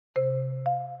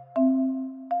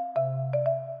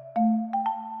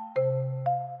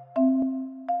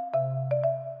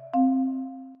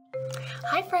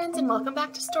Hi friends, and welcome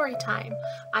back to Storytime.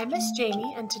 I'm Miss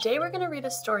Jamie, and today we're going to read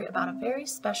a story about a very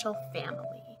special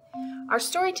family. Our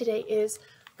story today is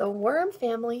The Worm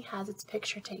Family Has Its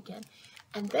Picture Taken.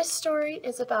 And this story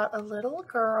is about a little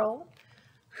girl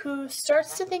who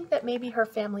starts to think that maybe her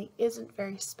family isn't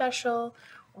very special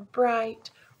or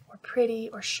bright or pretty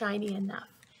or shiny enough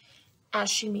as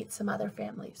she meets some other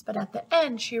families. But at the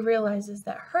end, she realizes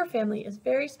that her family is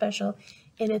very special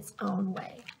in its own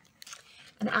way.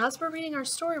 And as we're reading our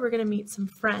story, we're going to meet some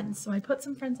friends. So I put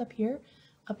some friends up here,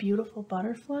 a beautiful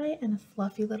butterfly and a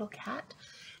fluffy little cat.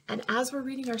 And as we're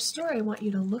reading our story, I want you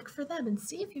to look for them and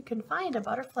see if you can find a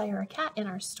butterfly or a cat in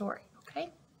our story, okay?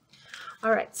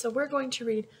 All right, so we're going to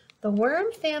read The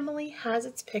Worm Family Has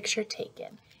Its Picture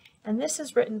Taken. And this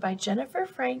is written by Jennifer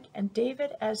Frank and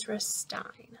David Ezra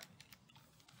Stein.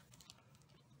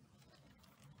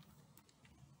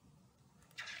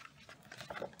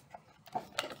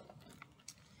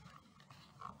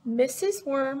 Mrs.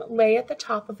 Worm lay at the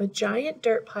top of a giant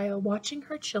dirt pile watching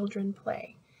her children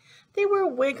play. They were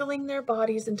wiggling their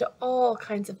bodies into all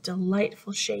kinds of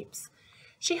delightful shapes.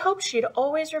 She hoped she'd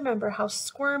always remember how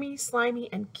squirmy, slimy,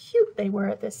 and cute they were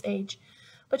at this age,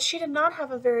 but she did not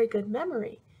have a very good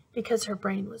memory because her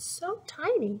brain was so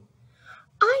tiny.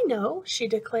 "I know," she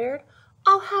declared.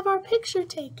 "I'll have our picture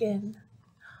taken."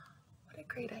 What a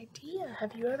great idea.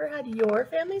 Have you ever had your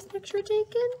family's picture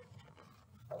taken?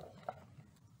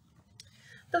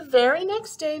 The very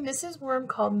next day, Mrs. Worm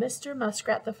called Mr.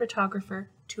 Muskrat, the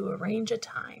photographer, to arrange a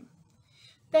time.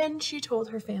 Then she told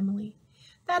her family.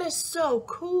 "That is so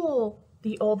cool,"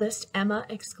 the oldest, Emma,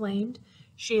 exclaimed.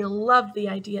 She loved the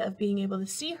idea of being able to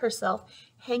see herself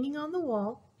hanging on the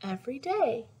wall every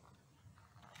day.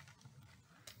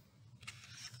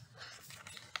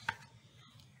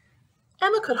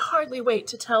 Emma could hardly wait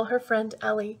to tell her friend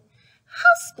Ellie.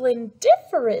 "How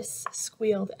splendiferous!"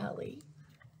 squealed Ellie.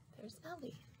 There's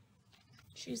Ellie.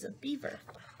 She's a beaver.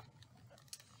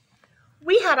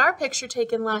 "We had our picture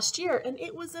taken last year, and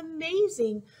it was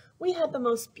amazing. We had the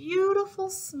most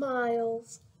beautiful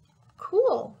smiles."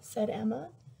 "Cool," said Emma.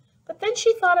 But then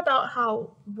she thought about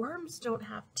how worms don't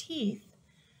have teeth.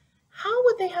 How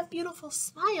would they have beautiful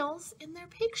smiles in their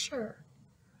picture?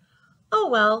 Oh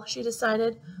well, she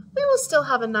decided, we will still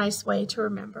have a nice way to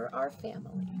remember our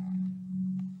family.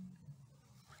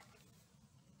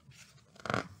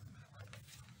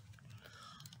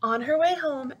 On her way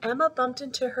home, Emma bumped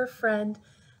into her friend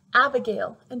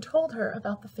Abigail and told her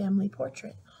about the family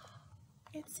portrait.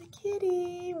 "It's a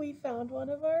kitty. We found one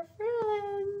of our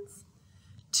friends."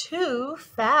 "Too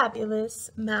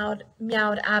fabulous,"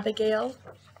 meowed Abigail.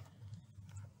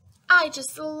 "I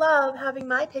just love having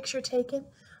my picture taken.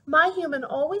 My human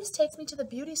always takes me to the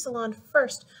beauty salon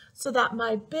first so that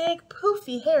my big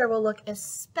poofy hair will look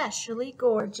especially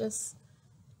gorgeous."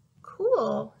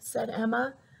 "Cool," said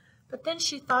Emma. But then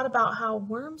she thought about how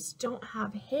worms don't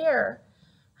have hair.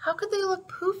 How could they look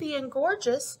poofy and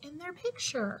gorgeous in their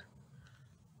picture?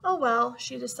 Oh well,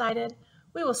 she decided,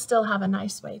 we will still have a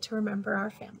nice way to remember our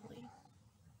family.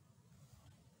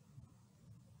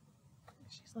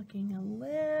 She's looking a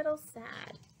little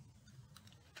sad.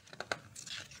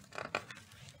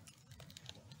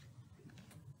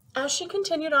 As she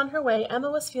continued on her way,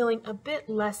 Emma was feeling a bit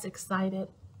less excited.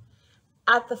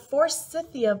 At the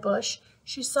forsythia bush,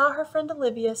 she saw her friend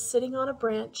Olivia sitting on a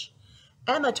branch.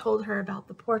 Emma told her about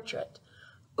the portrait.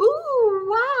 "Ooh,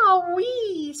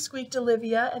 wow-wee," squeaked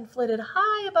Olivia and flitted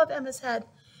high above Emma's head.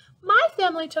 "My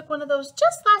family took one of those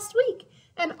just last week,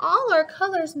 and all our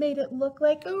colors made it look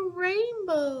like a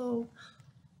rainbow.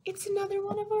 It's another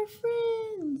one of our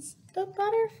friends, the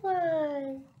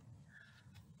butterfly."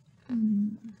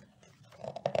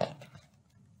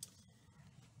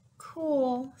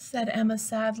 "Cool," said Emma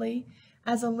sadly,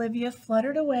 as Olivia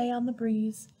fluttered away on the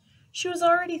breeze. She was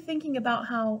already thinking about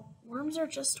how worms are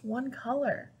just one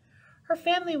color. Her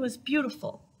family was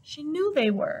beautiful. She knew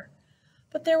they were.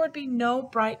 But there would be no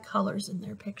bright colors in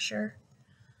their picture.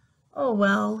 Oh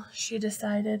well, she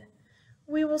decided.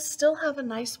 We will still have a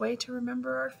nice way to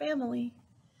remember our family.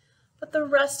 But the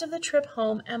rest of the trip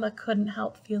home, Emma couldn't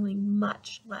help feeling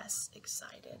much less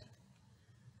excited.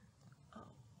 Oh,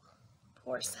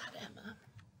 poor sad Emma.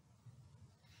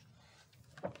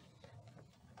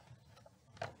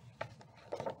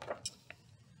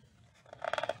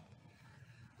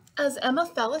 As Emma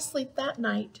fell asleep that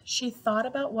night, she thought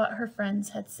about what her friends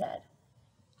had said.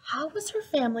 How was her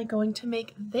family going to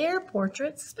make their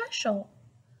portrait special?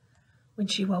 When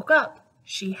she woke up,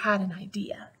 she had an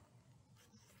idea.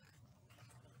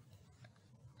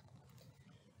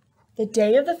 The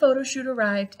day of the photo shoot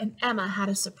arrived, and Emma had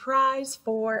a surprise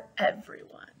for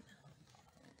everyone.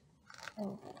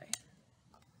 Oh boy.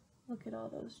 Look at all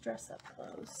those dress-up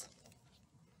clothes.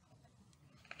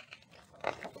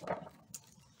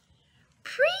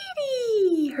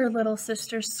 Pretty! Her little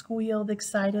sister squealed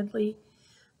excitedly.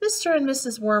 Mr. and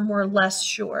Mrs. Worm were less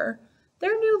sure.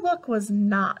 Their new look was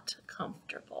not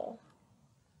comfortable.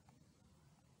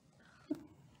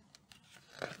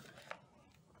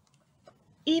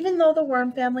 Even though the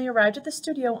Worm family arrived at the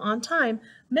studio on time,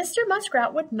 Mr.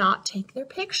 Muskrat would not take their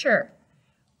picture.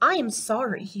 "I am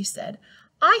sorry," he said.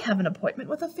 "I have an appointment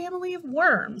with a family of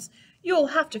worms. You'll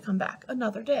have to come back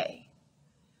another day."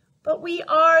 "But we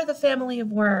are the family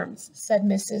of worms," said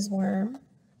Mrs. Worm.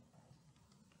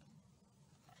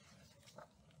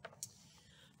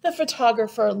 The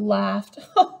photographer laughed.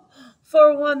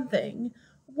 "For one thing,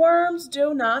 worms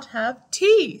do not have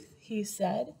teeth," he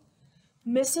said.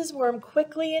 Mrs. Worm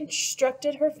quickly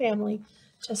instructed her family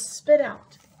to spit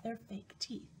out their fake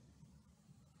teeth.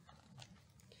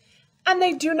 "And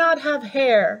they do not have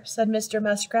hair," said Mr.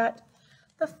 Muskrat.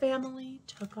 The family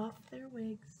took off their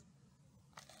wigs.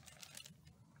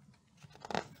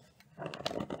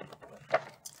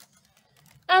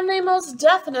 "And they most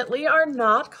definitely are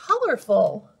not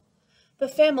colorful." The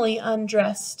family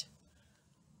undressed.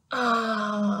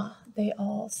 "Ah," they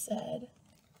all said.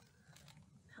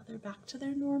 Now they're back to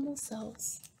their normal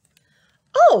selves.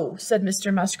 "Oh," said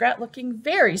Mr. Muskrat, looking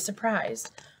very surprised.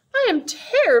 "I am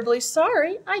terribly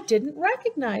sorry. I didn't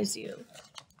recognize you."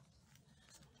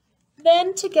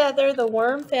 Then together the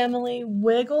worm family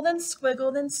wiggled and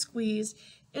squiggled and squeezed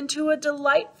into a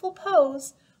delightful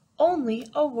pose only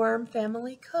a worm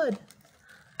family could.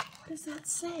 What does that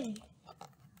say?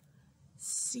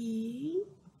 C-H-E-E-S-E.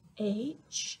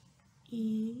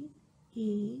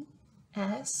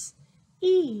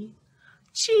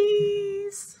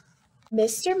 Cheese!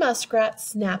 Mr. Muskrat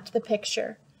snapped the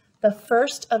picture. The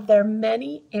first of their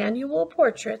many annual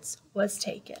portraits was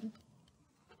taken.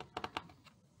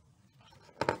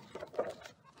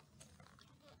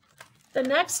 The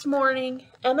next morning,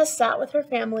 Emma sat with her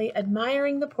family,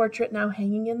 admiring the portrait now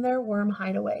hanging in their worm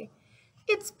hideaway.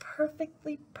 "It's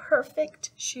perfectly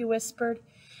perfect," she whispered,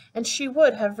 and she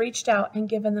would have reached out and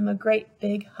given them a great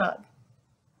big hug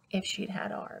if she'd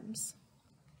had arms.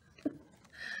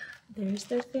 There's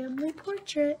their family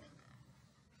portrait,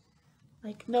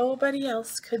 like nobody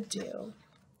else could do.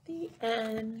 The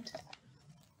end.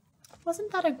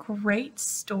 Wasn't that a great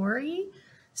story?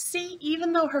 See,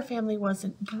 even though her family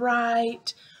wasn't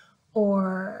bright,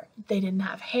 or they didn't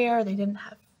have hair, they didn't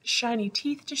have shiny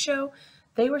teeth to show,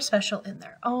 they were special in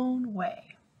their own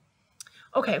way.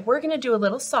 Okay, we're going to do a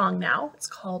little song now. It's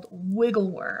called Wiggle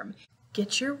Worm.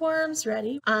 Get your worms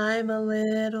ready. I'm a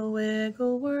little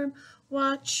wiggle worm,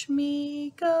 watch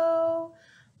me go.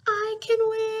 I can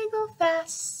wiggle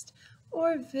fast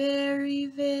or very,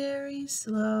 very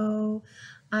slow.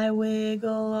 I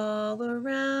wiggle all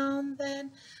around,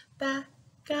 then back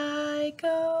I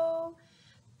go.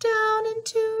 Down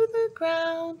into the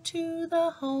ground, to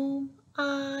the home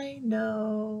I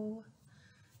know.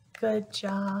 Good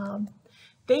job.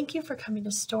 Thank you for coming to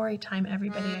Storytime,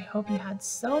 everybody. I hope you had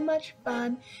so much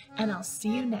fun, and I'll see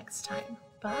you next time.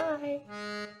 Bye.